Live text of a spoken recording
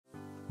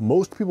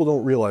Most people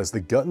don't realize the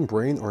gut and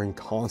brain are in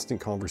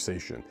constant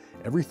conversation.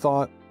 Every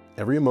thought,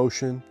 every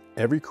emotion,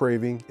 every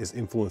craving is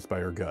influenced by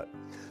your gut.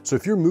 So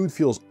if your mood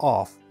feels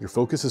off, your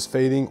focus is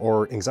fading,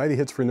 or anxiety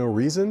hits for no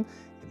reason,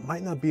 it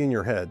might not be in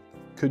your head,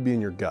 it could be in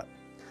your gut.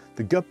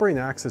 The gut-brain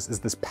axis is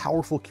this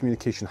powerful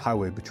communication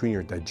highway between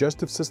your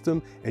digestive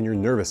system and your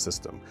nervous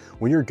system.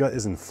 When your gut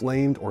is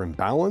inflamed or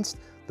imbalanced,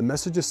 the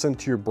messages sent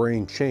to your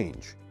brain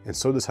change, and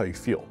so does how you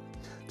feel.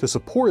 To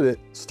support it,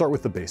 start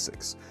with the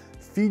basics.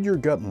 Feed your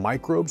gut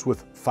microbes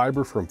with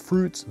fiber from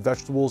fruits,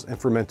 vegetables, and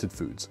fermented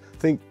foods.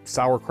 Think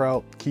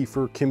sauerkraut,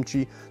 kefir,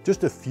 kimchi.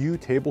 Just a few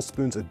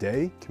tablespoons a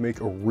day can make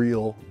a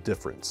real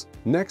difference.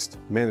 Next,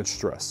 manage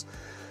stress.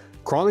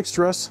 Chronic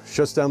stress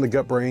shuts down the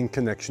gut-brain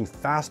connection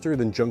faster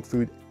than junk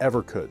food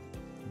ever could.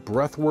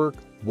 Breathwork,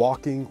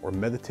 walking, or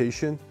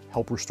meditation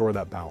help restore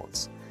that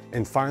balance.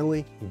 And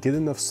finally, get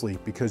enough sleep,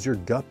 because your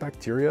gut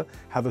bacteria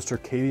have a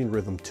circadian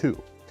rhythm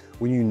too.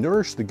 When you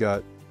nourish the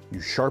gut,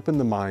 you sharpen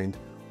the mind.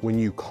 When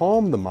you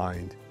calm the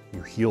mind,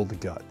 you heal the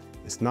gut.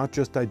 It's not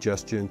just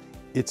digestion,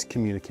 it's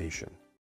communication.